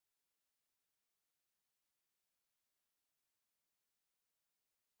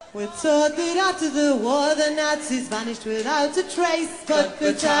We're taught that after the war the Nazis vanished without a trace, but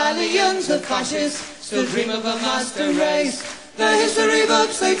battalions of fascists still dream of a master race. The history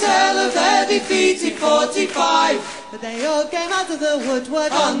books they tell of their defeat in 45, but they all came out of the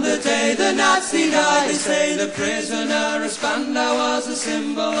woodwork on the day the Nazi died. They say the prisoner of Spandau was a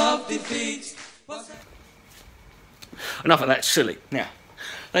symbol of defeat. Enough of that silly. Now,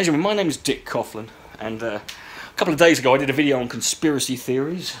 ladies and gentlemen, my name is Dick Coughlan, and a couple of days ago I did a video on conspiracy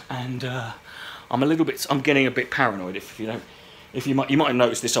theories, and I'm getting a bit paranoid. You might have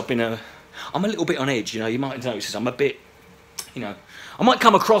noticed this. I'm a little bit on edge. You might have noticed this. I'm a bit, I might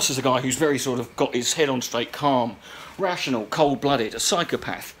come across as a guy who's very sort of got his head on straight, calm, rational, cold-blooded, a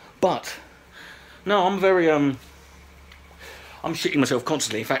psychopath. But no, I'm shitting myself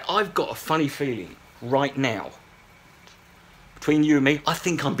constantly. In fact, I've got a funny feeling right now. Between you and me, I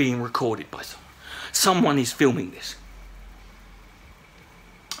think I'm being recorded by someone. Someone is filming this.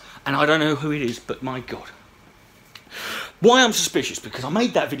 And I don't know who it is, but my God. Why I'm suspicious? Because I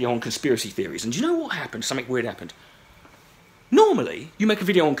made that video on conspiracy theories, and do you know what happened? Something weird happened. Normally, you make a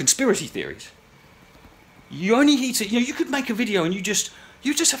video on conspiracy theories. You only need to, you could make a video and you just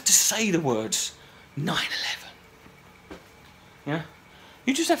have to say the words 9/11. Yeah?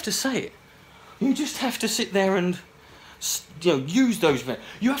 You just have to say it. You just have to sit there and use those.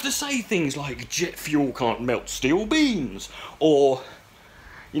 You have to say things like jet fuel can't melt steel beams, or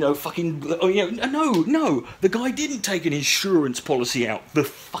no, the guy didn't take an insurance policy out the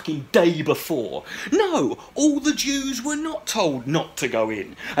fucking day before. No, all the Jews were not told not to go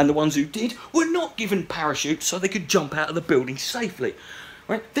in, and the ones who did were not given parachutes so they could jump out of the building safely.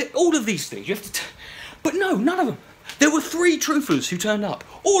 Right? All of these things you have to. But no, none of them. There were 3 truthers who turned up,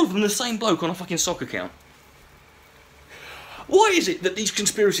 all of them the same bloke on a fucking sock account. Why is it that these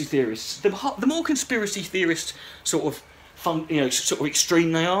conspiracy theorists, the more conspiracy theorists sort of sort of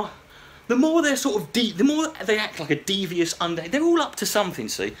extreme they are, the more they're sort of the more they act like a devious they're all up to something,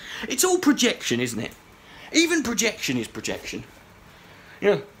 see? It's all projection, isn't it? Even projection is projection.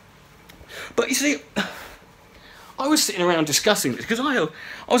 But you see, I was sitting around discussing this because I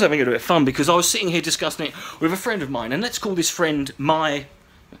was having a bit of fun, because I was sitting here discussing it with a friend of mine, and let's call this friend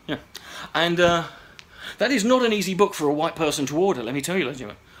and that is not an easy book for a white person to order, let me tell you, ladies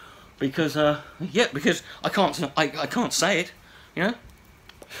and gentlemen. Because, because I can't say it,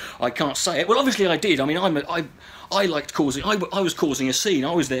 I can't say it. Well, obviously I did. I mean, I liked causing, I was causing a scene.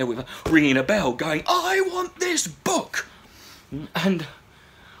 I was there with ringing a bell going, I want this book! And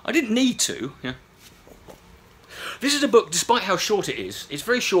I didn't need to, This is a book, despite how short it is, it's a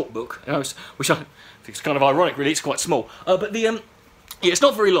very short book, which I think is kind of ironic, really. It's quite small. But it's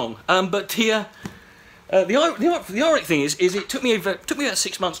not very long. But the ironic thing is it took me about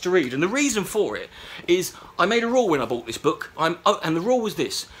 6 months to read, and the reason for it is I made a rule when I bought this book, and the rule was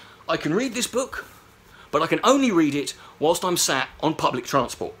this: I can read this book, but I can only read it whilst I'm sat on public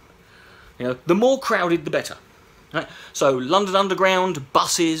transport. The more crowded, the better. Right? So London Underground,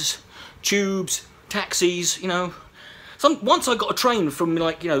 buses, tubes, taxis. Once I got a train from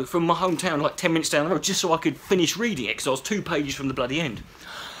from my hometown, like 10 minutes down the road, just so I could finish reading it, because I was 2 pages from the bloody end.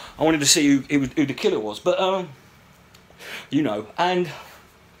 I wanted to see who the killer was, but and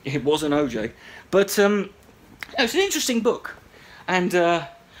it wasn't OJ. But it's an interesting book, and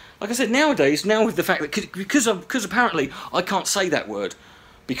like I said, nowadays, now with the fact that because apparently I can't say that word,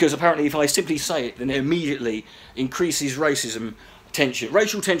 because apparently if I simply say it, then it immediately increases racial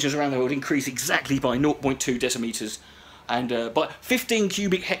tensions around the world increase exactly by 0.2 decimeters. And by 15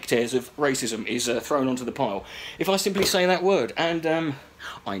 cubic hectares of racism is thrown onto the pile if I simply say that word, and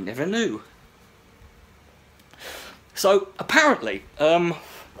I never knew. So apparently, the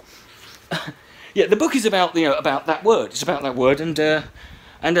book is about about that word. It's about that word and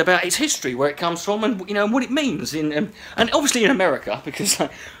about its history, where it comes from, and what it means and obviously in America, because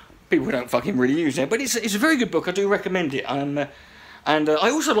people don't fucking really use it. But it's a very good book. I do recommend it. And I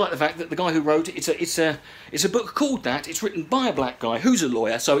also like the fact that the guy who wrote it, it's a book called that. It's written by a black guy who's a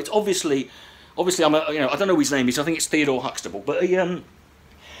lawyer, so it's obviously I don't know his name is. I think it's Theodore Huxtable, but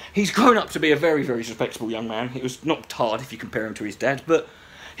he's grown up to be a very, very respectable young man. It was not hard if you compare him to his dad, but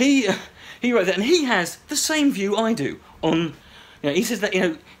he wrote that, and he has the same view I do on. He says that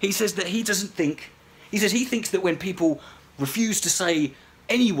he doesn't think. He says he thinks that when people refuse to say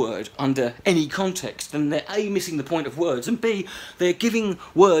any word under any context, then they're A, missing the point of words, and B, they're giving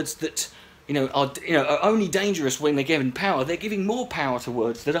words that are only dangerous when they're given power. They're giving more power to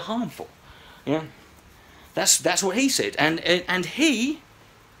words that are harmful. That's what he said, and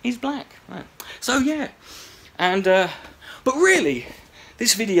he's black. Right. So and but really,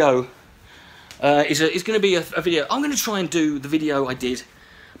 this video is going to be a video. I'm going to try and do the video I did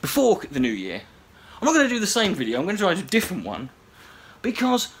before the new year. I'm not going to do the same video, I'm going to try a different one,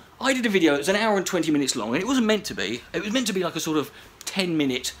 because I did a video that was an hour and 20 minutes long, and it wasn't meant to be. It was meant to be like a sort of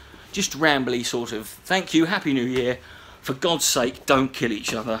 10-minute, just rambly sort of, thank you, Happy New Year, for God's sake, don't kill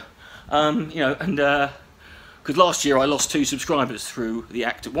each other. You know, and, because last year I lost 2 subscribers through the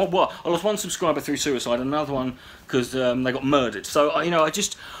act. I lost 1 subscriber through suicide, and another one because they got murdered. So, you know,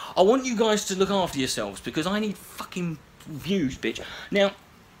 I want you guys to look after yourselves, because I need fucking views, bitch. Now,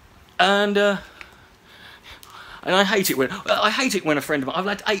 and I hate it when a friend of mine, I've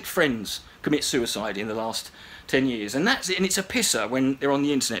had 8 friends commit suicide in the last 10 years, and that's it, and it's a pisser when they're on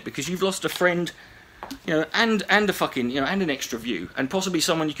the internet, because you've lost a friend, you know, and a fucking, you know, and an extra view, and possibly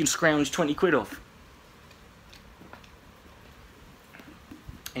someone you can scrounge 20 quid off.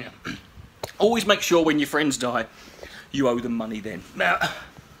 You know, always make sure when your friends die, you owe them money then. Now,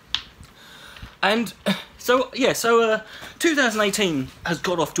 and so yeah, so 2018 has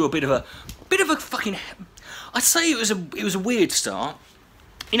got off to a bit of a fucking. I'd say it was a weird start.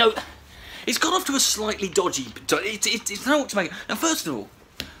 You know, it's got off to a slightly dodgy. It's not what to make. Now, first of all,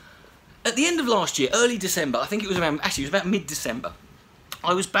 at the end of last year, early December, I think it was about mid-December,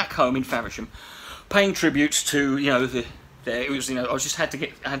 I was back home in Faversham, paying tributes to, you know, it was, you know, I just had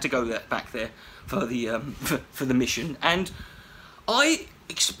to go back there for the for the mission, and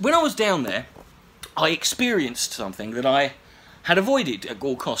when I was down there, I experienced something that I had avoided at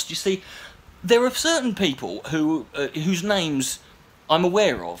all costs. You see, there are certain people whose names I'm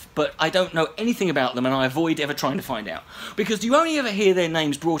aware of, but I don't know anything about them, and I avoid ever trying to find out, because you only ever hear their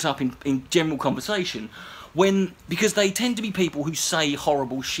names brought up in general conversation because they tend to be people who say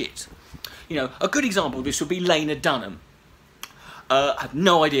horrible shit. You know, a good example of this would be Lena Dunham. I have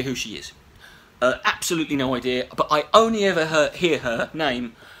no idea who she is. Absolutely no idea, but I only ever hear her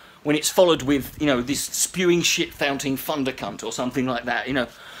name when it's followed with, you know, this spewing shit fountain thunder cunt or something like that, you know.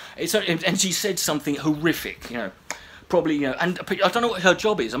 And she said something horrific, you know. Probably, you know, and I don't know what her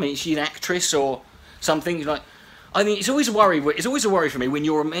job is. I mean, is she an actress or something? Like, I think it's always a worry. It's always a worry for me when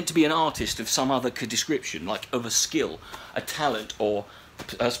you're meant to be an artist of some other description, like of a skill, a talent, or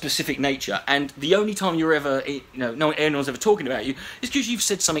a specific nature, and the only time you're ever, you know, no anyone's ever talking about you is because you've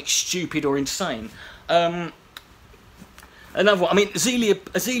said something stupid or insane. Another one. I mean,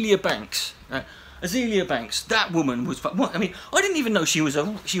 Azealia Banks. Azealia Banks. That woman was. What? I mean, I didn't even know she was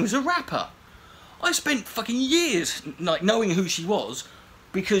a rapper. I spent fucking years like knowing who she was,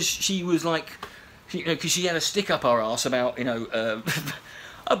 because she was like, you know, because she had a stick up her arse about, you know,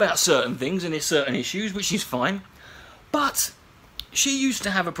 about certain things and certain issues, which is fine, but she used to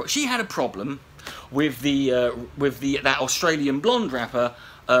have she had a problem with that Australian blonde rapper,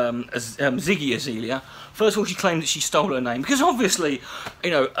 Ziggy Azealia. First of all, she claimed that she stole her name, because obviously,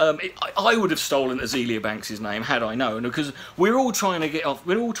 you know, I would have stolen Azealia Banks' name had I known, because we're all trying to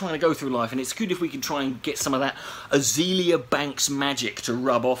go through life, and it's good if we can try and get some of that Azealia Banks magic to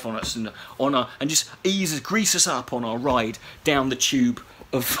rub off on us and just grease us up on our ride down the tube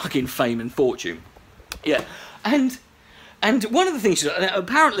of fucking fame and fortune. Yeah, and one of the things,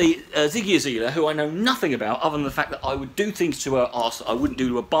 apparently Ziggy Azealia, who I know nothing about other than the fact that I would do things to her arse that I wouldn't do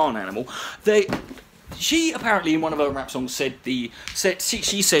to a barn animal, she apparently in one of her rap songs said she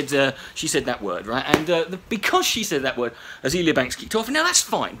said that word, right? And because she said that word, Azealia Banks kicked off. Now that's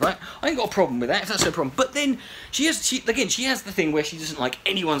fine, right? I ain't got a problem with that if that's her problem. But then she has the thing where she doesn't like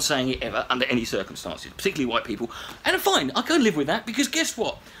anyone saying it ever under any circumstances, particularly white people. And fine, I can live with that, because guess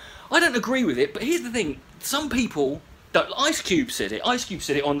what? I don't agree with it. But here's the thing: some people. Ice Cube said it. Ice Cube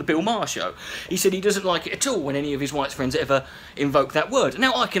said it on the Bill Maher show. He said he doesn't like it at all when any of his white friends ever invoke that word.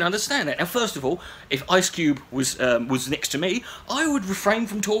 Now, I can understand that. Now, first of all, if Ice Cube was next to me, I would refrain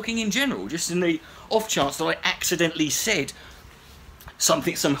from talking in general, just in the off chance that I accidentally said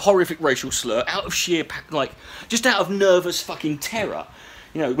some horrific racial slur out of sheer, like, just out of nervous fucking terror.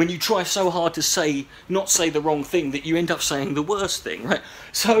 You know, when you try so hard to not say the wrong thing that you end up saying the worst thing, right?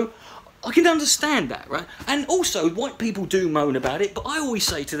 So I can understand that, right? And also, white people do moan about it, but I always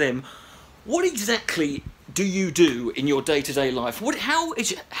say to them, what exactly do you do in your day-to-day life? How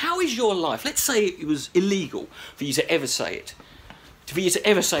is your life? Let's say it was illegal for you to ever say it, for you to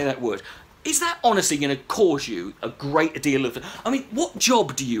ever say that word. Is that honestly going to cause you a great deal of... I mean, what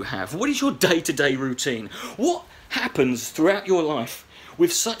job do you have? What is your day-to-day routine? What happens throughout your life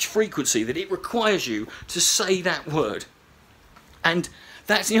with such frequency that it requires you to say that word? And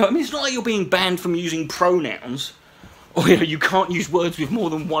that's, you know, I mean, it's not like you're being banned from using pronouns, or, you know, you can't use words with more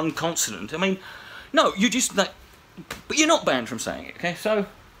than one consonant. I mean, no, you just, but you're not banned from saying it, okay? So,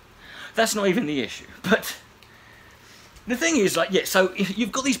 that's not even the issue. But, the thing is, like, yeah, so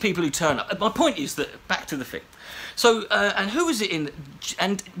you've got these people who turn up. My point is that, back to the thing. So, and who is it in,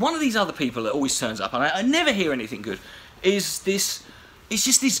 and one of these other people that always turns up, and I never hear anything good, is this, it's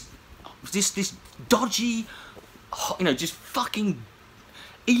just this dodgy, you know, just fucking,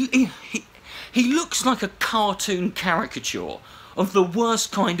 he looks like a cartoon caricature of the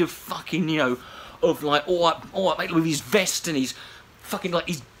worst kind of fucking, you know, of like, all right, mate, with his vest and he's fucking like,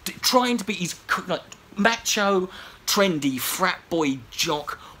 he's trying to be, he's like macho, trendy, frat boy,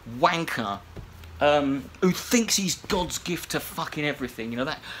 jock, wanker, who thinks he's God's gift to fucking everything, you know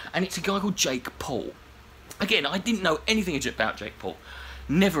that, and it's a guy called Jake Paul. Again, I didn't know anything about Jake Paul,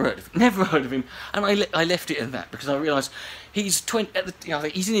 never heard of him, and I left it at that because I realised he's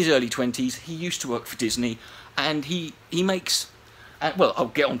he's in his early 20s. He used to work for Disney, and he makes, well, I'll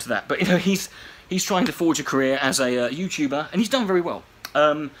get onto that, but you know he's trying to forge a career as a YouTuber, and he's done very well.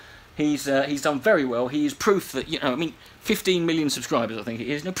 He's done very well. He is proof that, you know, I mean, 15 million subscribers, I think it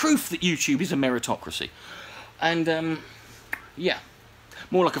is. No, proof that YouTube is a meritocracy. And, yeah,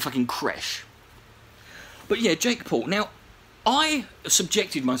 more like a fucking creche. But yeah, Jake Paul. Now, I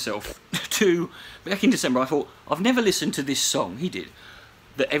subjected myself to, back in December, I thought, I've never listened to this song he did.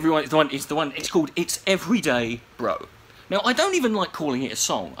 That everyone, it's called It's Everyday Bro. Now, I don't even like calling it a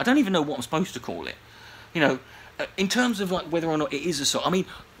song. I don't even know what I'm supposed to call it. You know, in terms of like whether or not it is a song, I mean,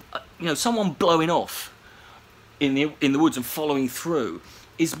 you know, someone blowing off in the woods and following through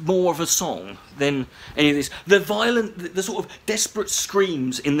is more of a song than any of this. The violent, the sort of desperate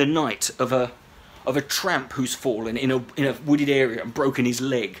screams in the night of a tramp who's fallen in a wooded area and broken his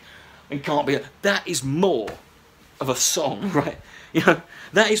leg and can't be. That is more of a song, right? You know,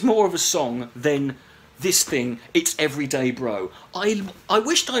 that is more of a song than this thing, It's Everyday Bro. I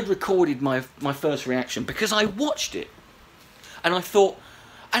wished I'd recorded my first reaction, because I watched it and I thought,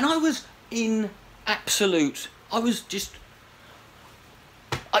 and I was in absolute, I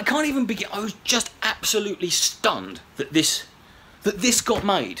can't even begin, I was just absolutely stunned that this got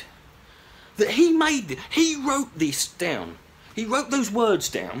made. That he wrote this down. He wrote those words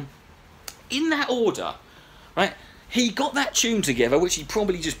down in that order, right? He got that tune together, which he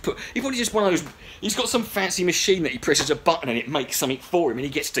probably just one of those, he's got some fancy machine that he presses a button and it makes something for him and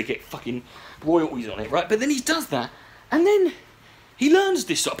he gets to get fucking royalties on it, right? But then he does that, and then he learns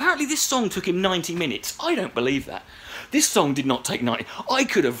this song. Apparently this song took him 90 minutes. I don't believe that. This song did not take 90. I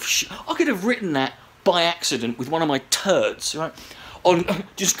could have written that by accident with one of my turds, right? On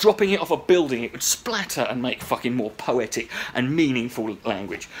just dropping it off a building, it would splatter and make fucking more poetic and meaningful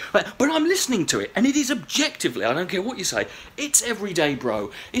language. But I'm listening to it, and it is objectively, I don't care what you say, It's Everyday Bro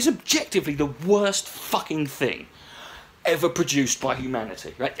is objectively the worst fucking thing ever produced by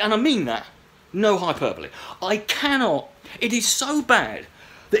humanity, right? And I mean that, no hyperbole. I cannot, it is so bad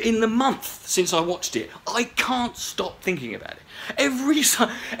that in the month since I watched it, I can't stop thinking about it.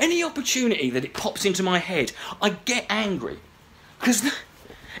 Any opportunity that it pops into my head, I get angry. Because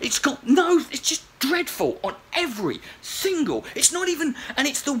it's just dreadful on every single, it's not even, and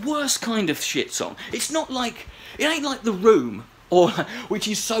it's the worst kind of shit song. It's not like, it ain't like The Room, or which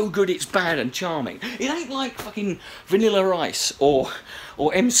is so good it's bad and charming. It ain't like fucking Vanilla Ice, or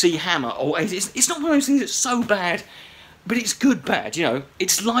MC Hammer, or it's not one of those things that's so bad, but it's good bad, you know.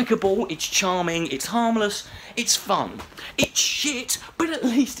 It's likeable, it's charming, it's harmless, it's fun. It's shit, but at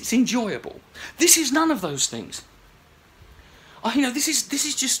least it's enjoyable. This is none of those things. You know, this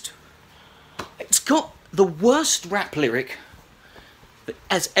is just, it's got the worst rap lyric that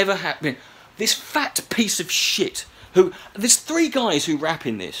has ever happened. This fat piece of shit there's 3 guys who rap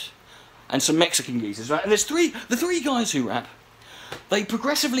in this, and some Mexican geezers, right? And the 3 guys who rap, they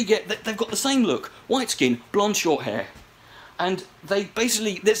progressively they've got the same look, white skin, blonde short hair, and they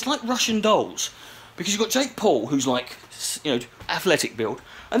basically, it's like Russian dolls, because you've got Jake Paul, who's like, you know, athletic build,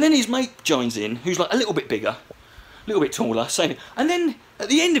 and then his mate joins in, who's like a little bit bigger, a little bit taller, same. And then at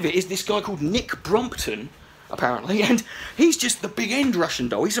the end of it is this guy called Nick Brompton, apparently, and he's just the big end Russian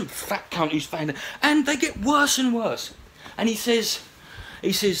doll. He's some fat cunt who's found, and they get worse and worse. And he says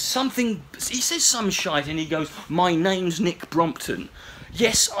some shite, and he goes, "My name's Nick Brompton.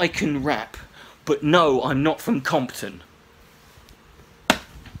 Yes, I can rap, but no, I'm not from Compton."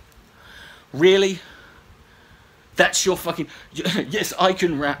 Really? That's your fucking, yes, I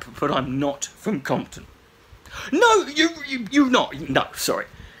can rap, but I'm not from Compton. No, you're not. No, sorry,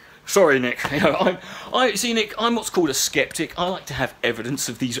 Nick. You know, I see, Nick. I'm what's called a skeptic. I like to have evidence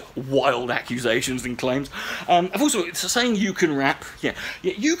of these wild accusations and claims. I've also saying you can rap. Yeah,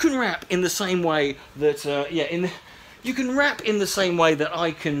 you can rap in the same way that You can rap in the same way that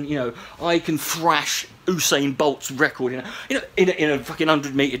I can, you know, I can thrash Usain Bolt's record in a fucking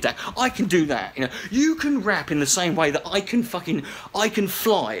 100-meter dash. I can do that. You know, you can rap in the same way that I can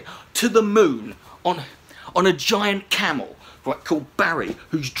fly to the moon on a giant camel, right, called Barry,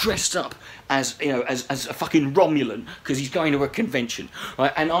 who's dressed up as, you know, as a fucking Romulan because he's going to a convention,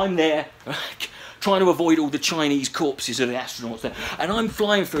 right? And I'm there trying to avoid all the Chinese corpses of the astronauts there, and I'm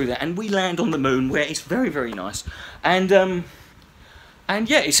flying through there, and we land on the moon where it's very, very nice, and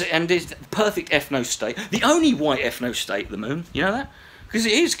yeah, it's the perfect ethno state, the only white ethno state, the moon. You know that? Because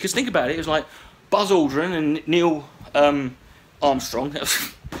it is. Because think about it, it was like Buzz Aldrin and Neil Armstrong.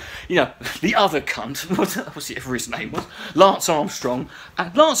 You know, the other cunt, whatever his name was, Lance Armstrong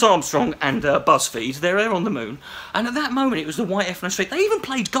and BuzzFeed, they're there on the moon, and at that moment it was the white ethno state. They even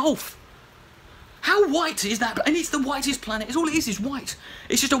played golf. How white is that? And it's the whitest planet. It's all it is white.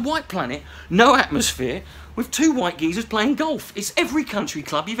 It's just a white planet, no atmosphere, with two white geezers playing golf. It's every country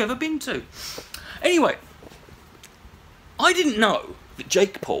club you've ever been to. Anyway, I didn't know that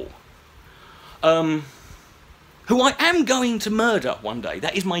Jake Paul, who I am going to murder one day,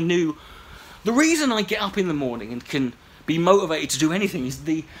 that is my new... The reason I get up in the morning and can be motivated to do anything is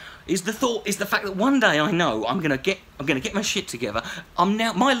the fact that one day I know I'm gonna get my shit together.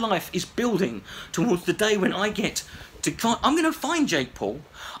 My life is building towards the day when I get to I'm gonna find Jake Paul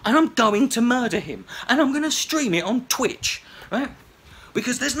and I'm going to murder him, and I'm gonna stream it on Twitch, right?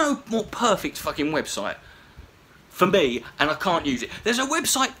 Because there's no more perfect fucking website for me, and I can't use it. There's a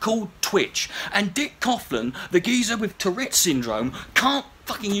website called Twitch, and Dick Coughlan, the geezer with Tourette's syndrome, can't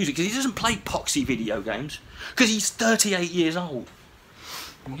fucking use it because he doesn't play poxy video games because he's 38 years old.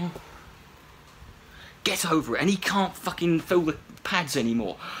 Get over it, and he can't fucking fill the pads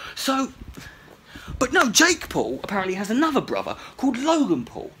anymore. So, but no, Jake Paul apparently has another brother called Logan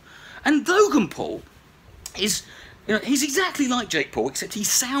Paul, and Logan Paul is, you know, he's exactly like Jake Paul, except he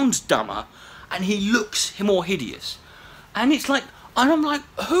sounds dumber and he looks more hideous. And it's like, and I'm like,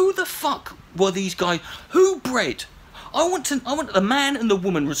 who the fuck were these guys? Who bred? I want the man and the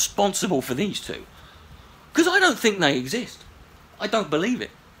woman responsible for these two, because I don't think they exist. I don't believe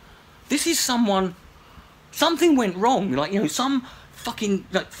it. This is something went wrong, like, you know, some fucking,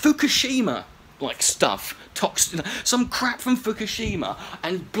 like, Fukushima, like, stuff, some crap from Fukushima,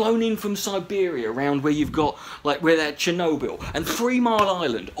 and blown in from Siberia around where you've got, like, where they're Chernobyl, and 3 Mile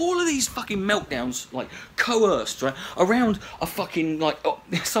Island, all of these fucking meltdowns, like, coerced, right, around a fucking, like,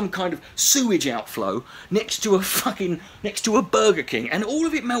 some kind of sewage outflow next to a Burger King, and all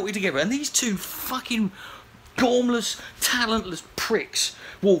of it melted together, and these two fucking gormless, talentless pricks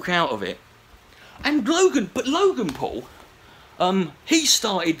walk out of it. And Logan Paul, he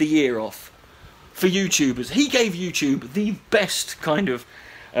started the year off for YouTubers. He gave YouTube the best kind of,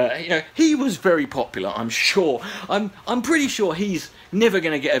 you know, he was very popular, I'm sure. I'm pretty sure he's never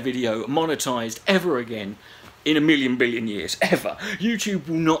going to get a video monetized ever again in a million billion years, ever. YouTube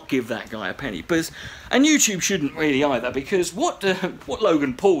will not give that guy a penny. And YouTube shouldn't really either, because what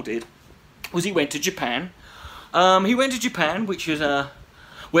Logan Paul did was he went to Japan. Which was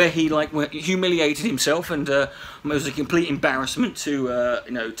where he humiliated himself, and it was a complete embarrassment to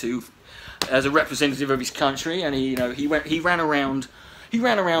as a representative of his country. And he ran around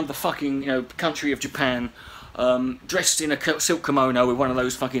the fucking country of Japan, dressed in a silk kimono with one of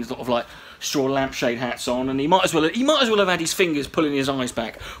those fucking sort of like straw lampshade hats on, and he might as well have had his fingers pulling his eyes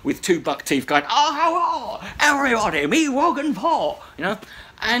back with 2 buck teeth, going, "Oh, everybody, me Logan Paul," you know.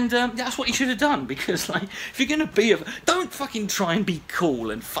 And that's what you should have done, because, like, if you're gonna be don't fucking try and be cool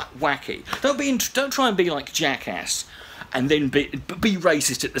and wacky. Don't try and be like Jackass, and then be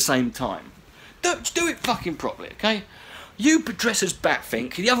racist at the same time. Don't do it fucking properly, okay? You dress as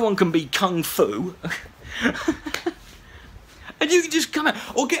Batfink, the other one can be Kung Fu, and you can just come out,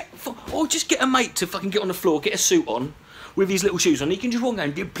 or just get a mate to fucking get on the floor, get a suit on with his little shoes on. He can just walk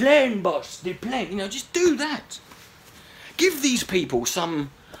going, "The plane, boss, the plane." You know, just do that. Give these people some.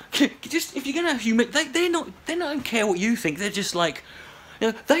 Just, if you're gonna humiliate, they don't care what you think. They're just like,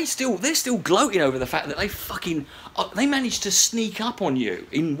 you know, they're still gloating over the fact that they managed to sneak up on you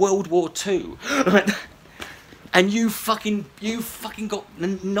in World War II, and you fucking got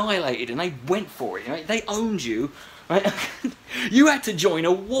annihilated, and they went for it. Right? They owned you. Right? You had to join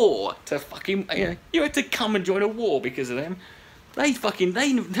a war to fucking. You had to come and join a war because of them.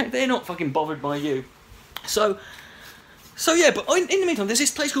 They're not fucking bothered by you. So yeah, but in the meantime, there's this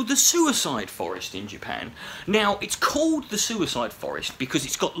place called the Suicide Forest in Japan. Now, it's called the Suicide Forest because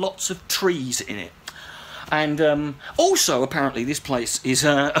it's got lots of trees in it. And also, apparently, this place is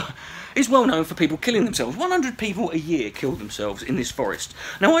well known for people killing themselves. 100 people a year kill themselves in this forest.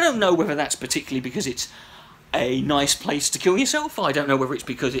 Now, I don't know whether that's particularly because it's a nice place to kill yourself. I don't know whether it's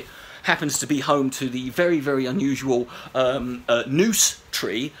because it happens to be home to the very, very unusual noose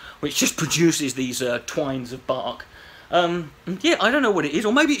tree, which just produces these twines of bark. Yeah, I don't know what it is,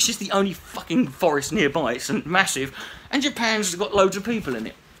 or maybe it's just the only fucking forest nearby. It's massive, and Japan's got loads of people in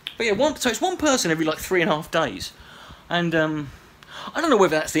it. But yeah, so it's one person every like 3.5 days, and I don't know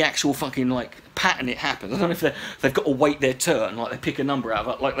whether that's the actual fucking like pattern it happens. I don't know if they've got to wait their turn, like they pick a number out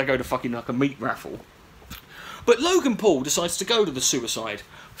of it, like they go to fucking like a meat raffle. But Logan Paul decides to go to the suicide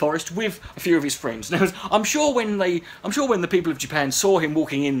forest with a few of his friends. Now, I'm sure when the people of Japan saw him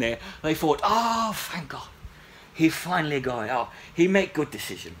walking in there, they thought, "Oh, thank God, he finally going. Oh, he make good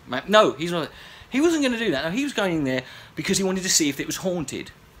decision." No, he's not. He wasn't going to do that. No, he was going in there because he wanted to see if it was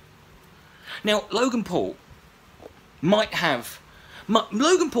haunted. Now, Logan Paul might have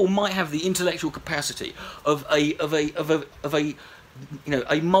the intellectual capacity of a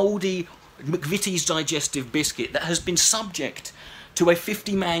mouldy McVitie's digestive biscuit that has been subject to a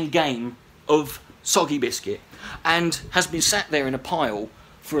 50-man game of soggy biscuit and has been sat there in a pile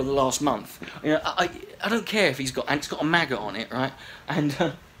for the last month. You know, I don't care if it's got a maggot on it, right?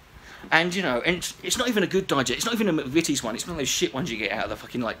 And you know, and it's not even a good digest. It's not even a McVitie's one. It's one of those shit ones you get out of the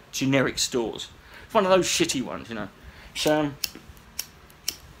fucking like generic stores. It's one of those shitty ones, you know. So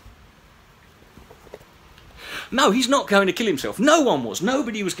no, he's not going to kill himself. No one was.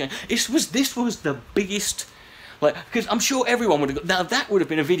 Nobody was going. This was the biggest, like, because I'm sure everyone would have got. Now that would have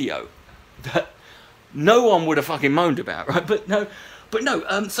been a video that no one would have fucking moaned about, right? But no.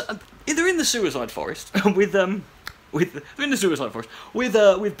 So they're in the suicide forest with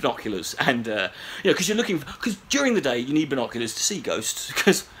binoculars, and you know, because you're looking, because during the day you need binoculars to see ghosts,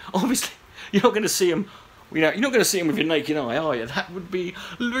 because obviously you're not going to see them. You know, you're not going to see them with your naked eye, are you? That would be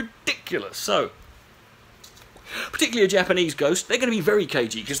ridiculous. So, particularly a Japanese ghost, they're going to be very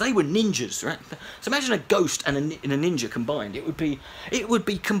cagey because they were ninjas, right? So imagine a ghost and a ninja combined. It would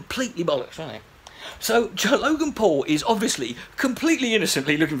be completely bollocks, right? So Logan Paul is obviously completely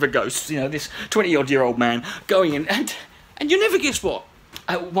innocently looking for ghosts. You know, this 20-odd-year-old man going in, and you never guess what?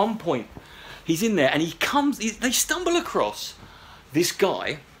 At one point, he's in there and they stumble across this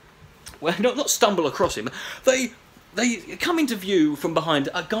guy. Well, not stumble across him. They come into view from behind.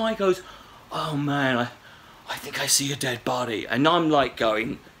 A guy goes, "Oh man, I think I see a dead body," and I'm like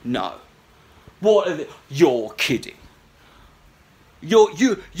going, "No, what? You're kidding.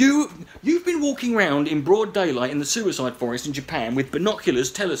 You've been walking around in broad daylight in the suicide forest in Japan with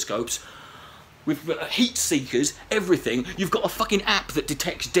binoculars, telescopes, with heat seekers, everything. You've got a fucking app that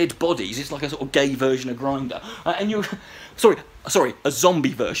detects dead bodies. It's like a sort of gay version of Grindr, and you, sorry, a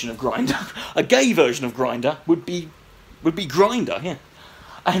zombie version of Grindr. A gay version of Grindr would be Grindr, yeah,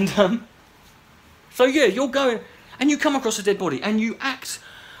 and so yeah, you're going and you come across a dead body and you act,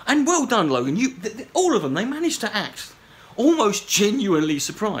 and well done, Logan. All of them, they managed to act almost genuinely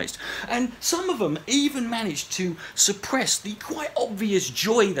surprised, and some of them even managed to suppress the quite obvious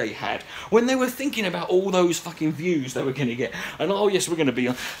joy they had when they were thinking about all those fucking views they were going to get, and oh yes, we're going to be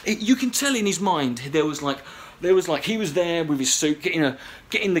on. You can tell in his mind there was like he was there with his suit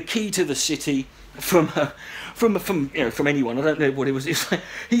getting the key to the city from anyone. I don't know what it was. It's like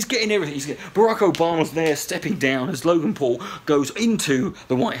he's getting everything. Barack Obama's there stepping down as Logan Paul goes into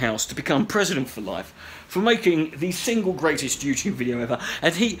the White House to become president for life, for making the single greatest YouTube video ever.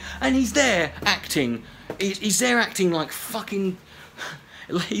 And he's there acting. He's there acting like fucking.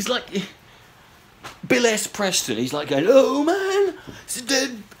 He's like Bill S. Preston. He's like going, "Oh man, it's a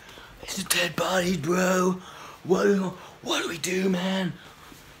dead body, bro. What do we do, man?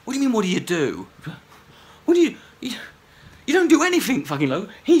 What do you mean? What do you do? What do you don't do anything, fucking Logan.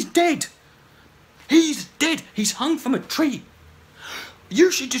 He's dead. He's dead. He's hung from a tree.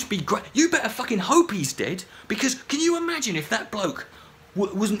 You should just be you better fucking hope he's dead, because can you imagine if that bloke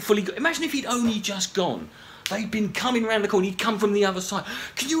wasn't fully imagine if he'd only just gone. They'd been coming around the corner, he'd come from the other side.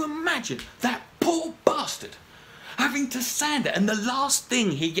 Can you imagine that poor bastard having to stand there, and the last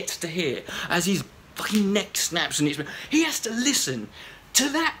thing he gets to hear as his fucking neck snaps and he has to listen to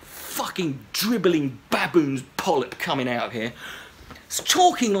that fucking dribbling baboon's polyp coming out of here,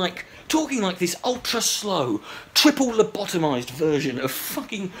 talking like this ultra slow, triple lobotomized version of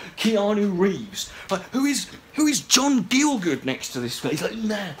fucking Keanu Reeves, like, who is John Gielgud next to this face. Like,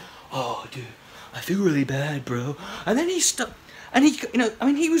 nah, oh dude, I feel really bad, bro. And then he stuck, and he, you know, I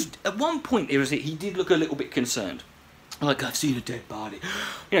mean, he was at one point he did look a little bit concerned, like, I've seen a dead body,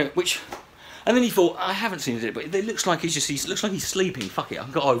 you know, which And then he thought, I haven't seen it, but it looks like he looks like he's sleeping. Fuck it,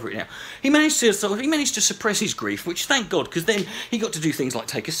 I've got over it now. He managed to suppress his grief, which thank God, because then he got to do things like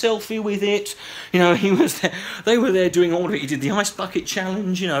take a selfie with it. You know, he was there, they were there doing all of it. He did the ice bucket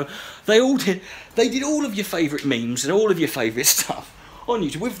challenge. You know, they did all of your favourite memes and all of your favourite stuff on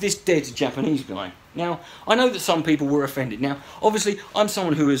YouTube with this dead Japanese guy. Now, I know that some people were offended. Now, obviously, I'm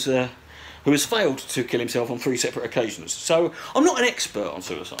someone who has failed to kill himself on 3 separate occasions. So I'm not an expert on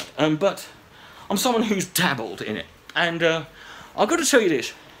suicide, but I'm someone who's dabbled in it. And I've got to tell you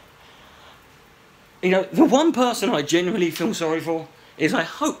this. You know, the one person I genuinely feel sorry for is I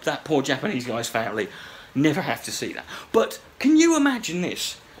hope that poor Japanese guy's family never have to see that. But can you imagine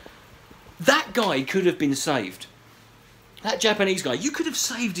this? That guy could have been saved. That Japanese guy, you could have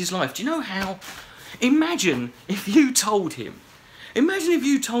saved his life. Do you know how? Imagine if you told him. Imagine if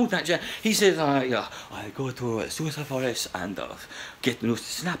you told that he says, yeah, I go to a suicide forest and get no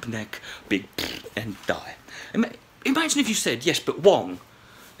snap neck, big and die. Imagine if you said, yes, but Wong,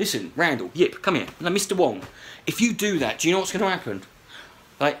 listen, Randall, Yip, come here, now Mr. Wong, if you do that, do you know what's going to happen?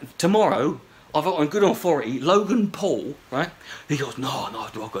 Like, tomorrow, I've got on good authority, Logan Paul, right? He goes, no,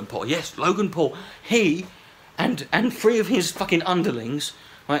 Logan Paul, yes, Logan Paul, he and 3 of his fucking underlings,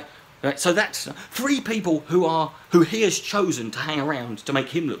 right? Right, so that's 3 people who he has chosen to hang around to make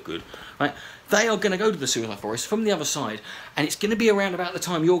him look good. Right, they are going to go to the suicide forest from the other side, and it's going to be around about the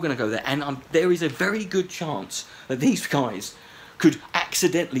time you're going to go there. And there is a very good chance that these guys could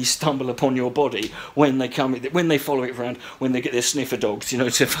accidentally stumble upon your body when they follow it around, when they get their sniffer dogs, you know,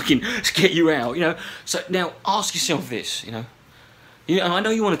 to fucking get you out, you know. So now ask yourself this, you know. I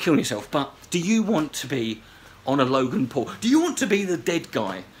know you want to kill yourself, but do you want to be on a Logan Paul? Do you want to be the dead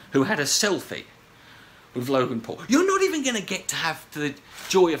guy who had a selfie with Logan Paul? You're not even going to get to have the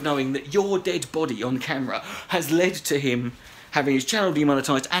joy of knowing that your dead body on camera has led to him having his channel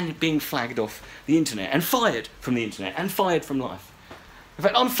demonetised and being flagged off the internet and fired from the internet and fired from life. In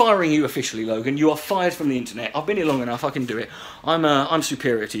fact, I'm firing you officially, Logan. You are fired from the internet. I've been here long enough. I can do it. I'm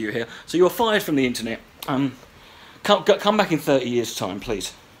superior to you here. So you're fired from the internet. Come back in 30 years' time,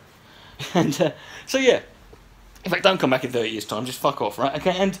 please. And so yeah. In fact, don't come back in 30 years' time, just fuck off, right?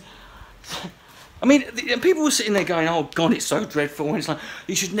 Okay, and I mean, people were sitting there going, oh God, it's so dreadful, and it's like,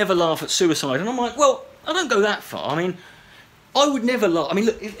 you should never laugh at suicide. And I'm like, well, I don't go that far. I mean, I would never laugh. I mean,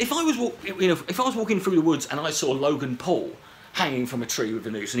 look, if I was walking through the woods and I saw Logan Paul hanging from a tree with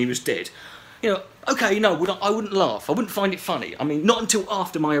a noose and he was dead, you know, okay, no, I wouldn't laugh. I wouldn't find it funny. I mean, not until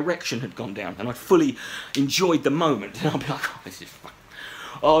after my erection had gone down and I'd fully enjoyed the moment. And I'd be like, oh, this is fucking...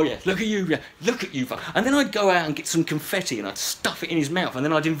 Oh yeah, look at you, yeah, look at you. And then I'd go out and get some confetti and I'd stuff it in his mouth, and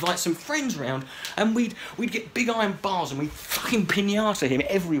then I'd invite some friends round and we'd get big iron bars and we'd fucking piñata him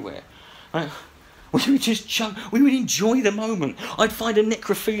everywhere. Right? We would enjoy the moment. I'd find a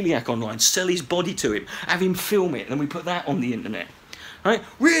necrophiliac online, sell his body to him, have him film it, and then we put that on the internet. Right?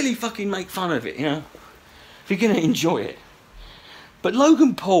 Really fucking make fun of it, you know, if you're going to enjoy it. But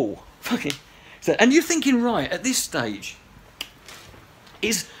Logan Paul, fucking... And you're thinking, right, at this stage...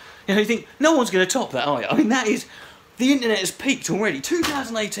 you know, you think, no one's going to top that, are you? I mean, that is, the internet has peaked already.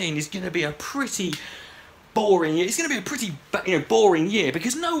 2018 is going to be a pretty boring year. It's going to be a pretty, boring year,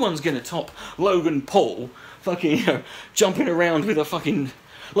 because no one's going to top Logan Paul fucking, jumping around with a fucking,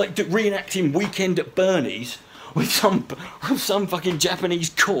 like, reenacting Weekend at Bernie's with some fucking Japanese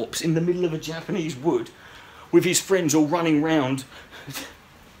corpse in the middle of a Japanese wood with his friends all running round.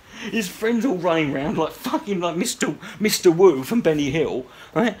 His friends all running around like fucking like Mr. Wu from Benny Hill,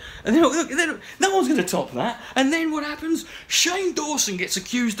 right? And then no one's going to top that. And then what happens? Shane Dawson gets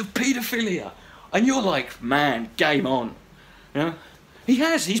accused of paedophilia, and you're like, man, game on. You know,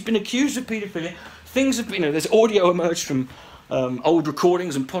 he's been accused of paedophilia. Things have been, there's audio emerged from old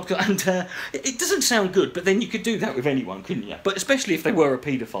recordings and podcasts, and it doesn't sound good. But then you could do that with anyone, couldn't you? But especially if they were a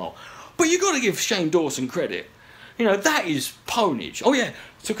paedophile. But you got to give Shane Dawson credit. You know, that is ponage. Oh yeah,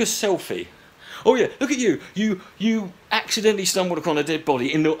 took a selfie. Oh yeah, look at you. You accidentally stumbled upon a dead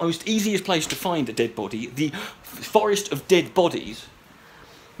body in the most easiest place to find a dead body, the forest of dead bodies.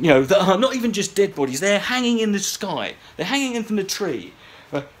 You know, that are not even just dead bodies, they're hanging in the sky. They're hanging in from the tree.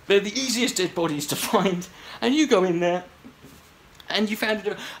 They're the easiest dead bodies to find. And you go in there, and you found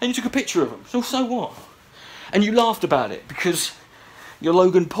it, and you took a picture of them. So what? And you laughed about it, because you're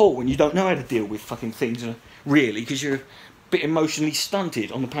Logan Paul, and you don't know how to deal with fucking things, really, because you're a bit emotionally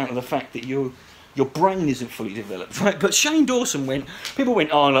stunted on account of the fact that your brain isn't fully developed, right? But Shane Dawson people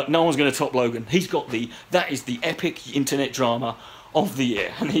went, oh, look, no one's going to top Logan. That is the epic internet drama of the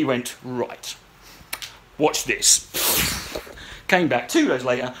year. And he went, right, watch this. Came back 2 days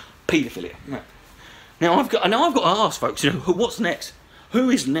later, paedophilia. Right. Now I've got to ask folks, what's next? Who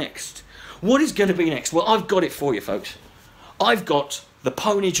is next? What is going to be next? Well, I've got it for you, folks. I've got the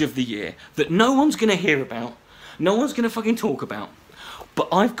ponage of the year that no one's going to hear about, no one's going to fucking talk about, but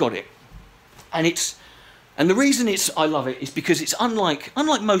I've got it. And the reason I love it is because it's unlike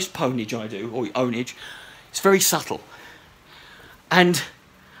most ponage I do, or ownage, it's very subtle. And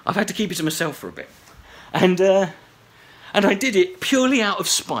I've had to keep it to myself for a bit. And I did it purely out of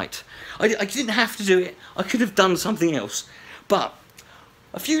spite. I didn't have to do it, I could have done something else. But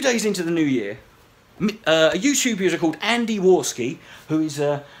a few days into the new year, a YouTube user called Andy Warski, who is,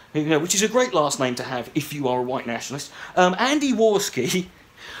 which is a great last name to have if you are a white nationalist, Andy Warski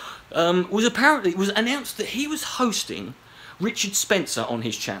was announced that he was hosting Richard Spencer on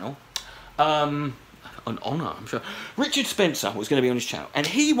his channel. An honour, I'm sure. Richard Spencer was going to be on his channel, and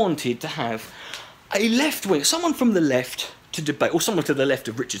he wanted to have a left wing, someone from the left to debate, or someone to the left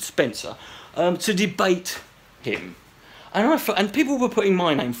of Richard Spencer, to debate him. And people were putting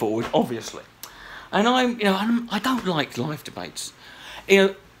my name forward, obviously. And I don't like live debates.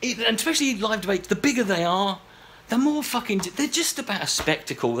 And especially live debates, the bigger they are, the more they're just about a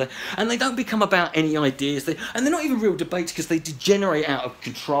spectacle. And they don't become about any ideas. And they're not even real debates because they degenerate out of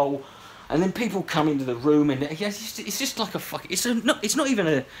control. And then people come into the room and it's just like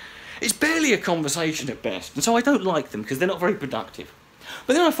it's barely a conversation at best. And so I don't like them because they're not very productive.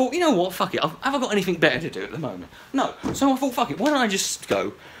 But then I thought, you know what, fuck it, have I got anything better to do at the moment? No. So I thought, fuck it, why don't I just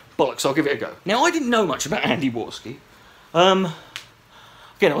go, bollocks, I'll give it a go. Now, I didn't know much about Andy Warski. Again,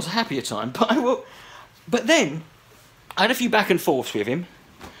 it was a happier time, but then I had a few back and forths with him.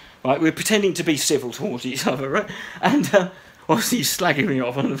 Right, we were pretending to be civil towards each other, right? And obviously he's slagging me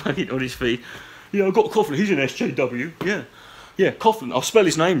off on his feed. Yeah, I've got coughlan, he's an SJW, yeah. Yeah, coughlan, I'll spell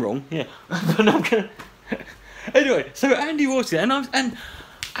his name wrong, yeah. But I'm gonna... Anyway, so Andy Warski,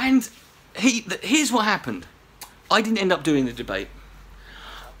 and here's what happened. I didn't end up doing the debate.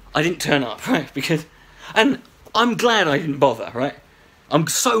 I didn't turn up, right? And I'm glad I didn't bother, right? I'm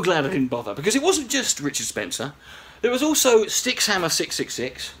so glad I didn't bother, because it wasn't just Richard Spencer. There was also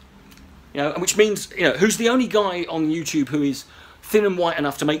Stickshammer666, which means, who's the only guy on YouTube who is thin and white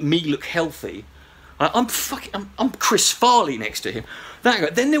enough to make me look healthy. I'm Chris Farley next to him.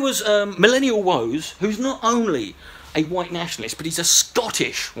 Then there was Millennial Woes, who's not only a white nationalist, but he's a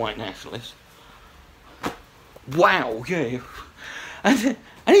Scottish white nationalist. Wow, yeah. And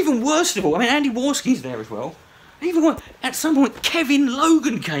even worst of all, Andy Warski's there as well. At some point, Kevin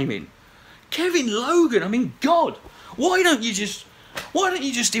Logan came in. Kevin Logan, God, why don't you just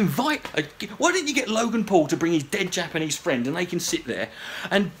invite, why don't you get Logan Paul to bring his dead Japanese friend and they can sit there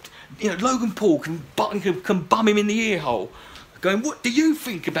and, Logan Paul can bum him in the ear hole, going, what do you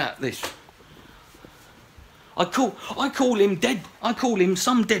think about this? I call him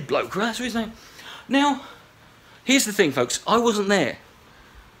some dead bloke, that's what his name. Now, here's the thing, folks, I wasn't there.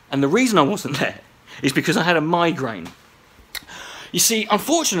 And the reason I wasn't there is because I had a migraine. You see,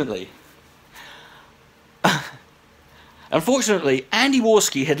 unfortunately, Andy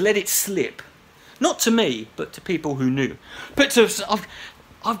Warski had let it slip. Not to me, but to people who knew. But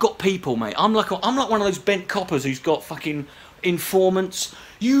I've got people, mate. I'm like one of those bent coppers who's got fucking informants.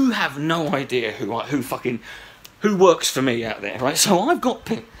 You have no idea who works for me out there, right? So I've got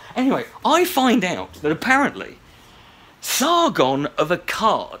people. Anyway, I find out that apparently Sargon of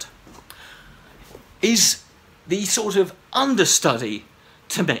Akkad is the sort of understudy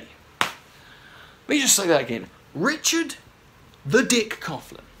to me. Let me just say that again. Richard the Dick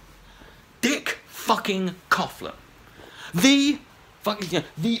Coughlan. Dick fucking Coughlan. The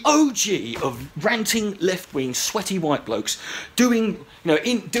OG of ranting left-wing sweaty white blokes doing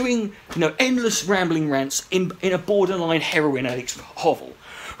endless rambling rants in a borderline heroin addict's hovel.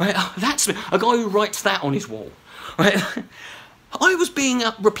 Right? That's a guy who writes that on his wall. Right? I was being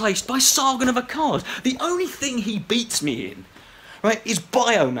replaced by Sargon of Akkad. The only thing he beats me in, right, is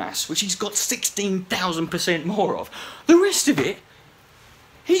biomass, which he's got 16,000% more of. The rest of it,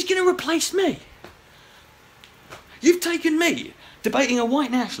 he's going to replace me. You've taken me, debating a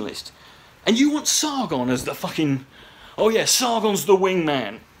white nationalist, and you want Sargon as the fucking... Oh yeah, Sargon's the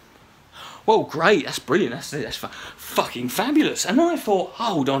wingman. Well, great, that's brilliant, that's fucking fabulous. And then I thought,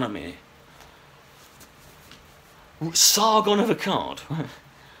 hold on a minute. Sargon of Akkad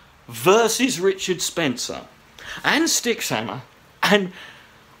versus Richard Spencer and Stickshammer, and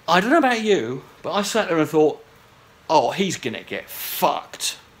I don't know about you, but I sat there and thought, oh, he's gonna get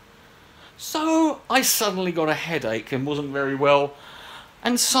fucked. So I suddenly got a headache and wasn't very well,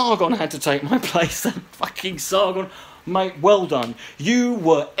 and Sargon had to take my place. And fucking Sargon, mate, well done. You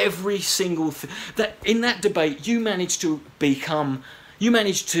were every single thing that in that debate. You managed to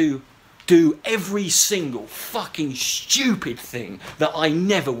do every single fucking stupid thing that I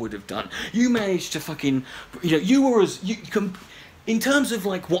never would have done. You managed to fucking, you know, you were as, you can, in terms of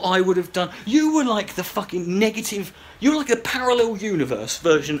like what I would have done, you were like the fucking negative, you were like a parallel universe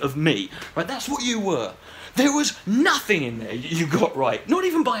version of me, right? That's what you were. There was nothing in there you got right, not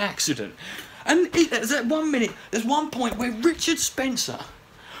even by accident. And there's that 1 minute, there's one point where Richard Spencer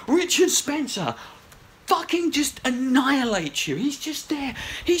fucking just annihilates you. He's just there.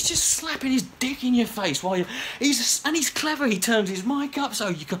 He's just slapping his dick in your face while you. He's clever. He turns his mic up so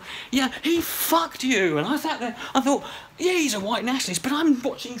you can. Yeah, he fucked you. And I thought, yeah, he's a white nationalist, but I'm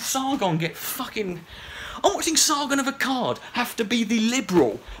watching Sargon get fucking. I'm watching Sargon of Akkad have to be the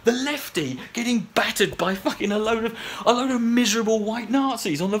liberal, the lefty, getting battered by fucking a load of miserable white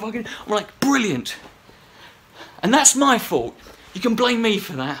Nazis on the fucking. I'm like, brilliant. And that's my fault. You can blame me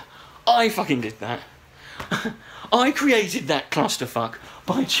for that. I fucking did that. I created that clusterfuck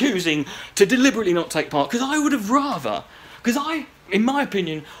by choosing to deliberately not take part, because I would have rather, in my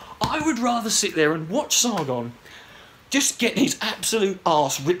opinion, I would rather sit there and watch Sargon just get his absolute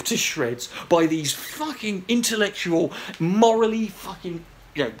arse ripped to shreds by these fucking intellectual, morally fucking,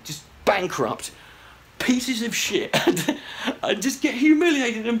 you know, just bankrupt pieces of shit and just get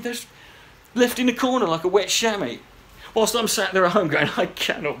humiliated and just left in a corner like a wet chamois. Whilst I'm sat there at home going, I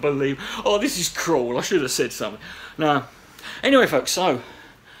cannot believe, oh, this is cruel, I should have said something. No. Anyway, folks, so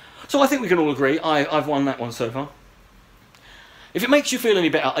I think we can all agree I've won that one so far. If it makes you feel any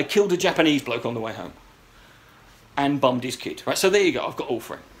better, I killed a Japanese bloke on the way home. And bummed his kid. Right, so there you go, I've got all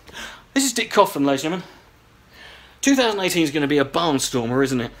three. This is Dick Coughlan, ladies and gentlemen. 2018 is going to be a barnstormer,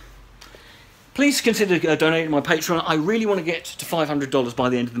 isn't it? Please consider donating to my Patreon. I really want to get to $500 by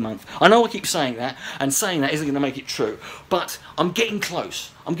the end of the month. I know I keep saying that, and saying that isn't going to make it true, but I'm getting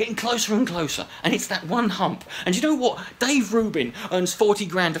close. I'm getting closer and closer, and it's that one hump. And you know what? Dave Rubin earns 40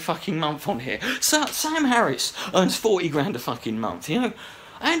 grand a fucking month on here. Sam Harris earns 40 grand a fucking month, you know?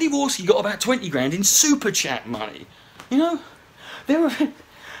 Andy Warski got about 20 grand in super chat money. You know? There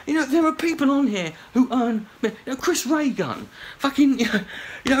are people on here who earn, you know, Chris Reagan, fucking,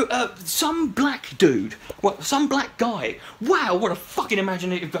 some black dude, some black guy. Wow, what a fucking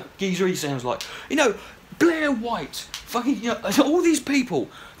imaginative geezer he sounds like. You know, Blair White, fucking, you know, all these people,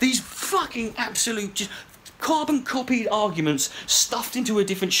 these fucking absolute just carbon copied arguments stuffed into a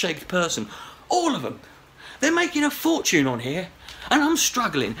different shaped person. All of them. They're making a fortune on here, and I'm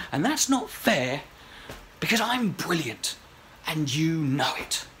struggling, and that's not fair, because I'm brilliant, and you know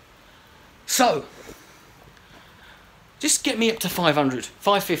it. So, just get me up to 500,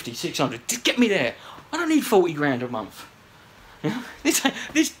 550, 600, just get me there. I don't need 40 grand a month. You know?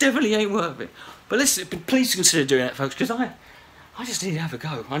 This definitely ain't worth it. But please consider doing that, folks, because I just need to have a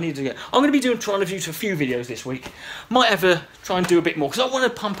go. I'm going to be trying to do a few videos this week. Might have to try and do a bit more, because I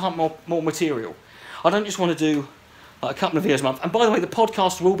want to pump up more material. I don't just want to do like a couple of videos a month. And by the way, the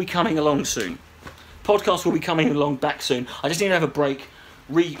podcast will be coming along soon. Podcast will be coming along back soon. I just need to have a break.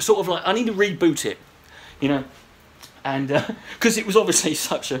 I need to reboot it, you know, and because it was obviously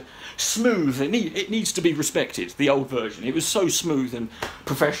such a smooth, it needs to be respected, the old version. It was so smooth and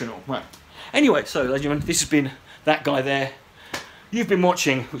professional. Right. Anyway, so ladies and gentlemen, this has been that guy there. You've been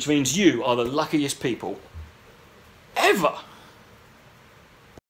watching, which means you are the luckiest people ever.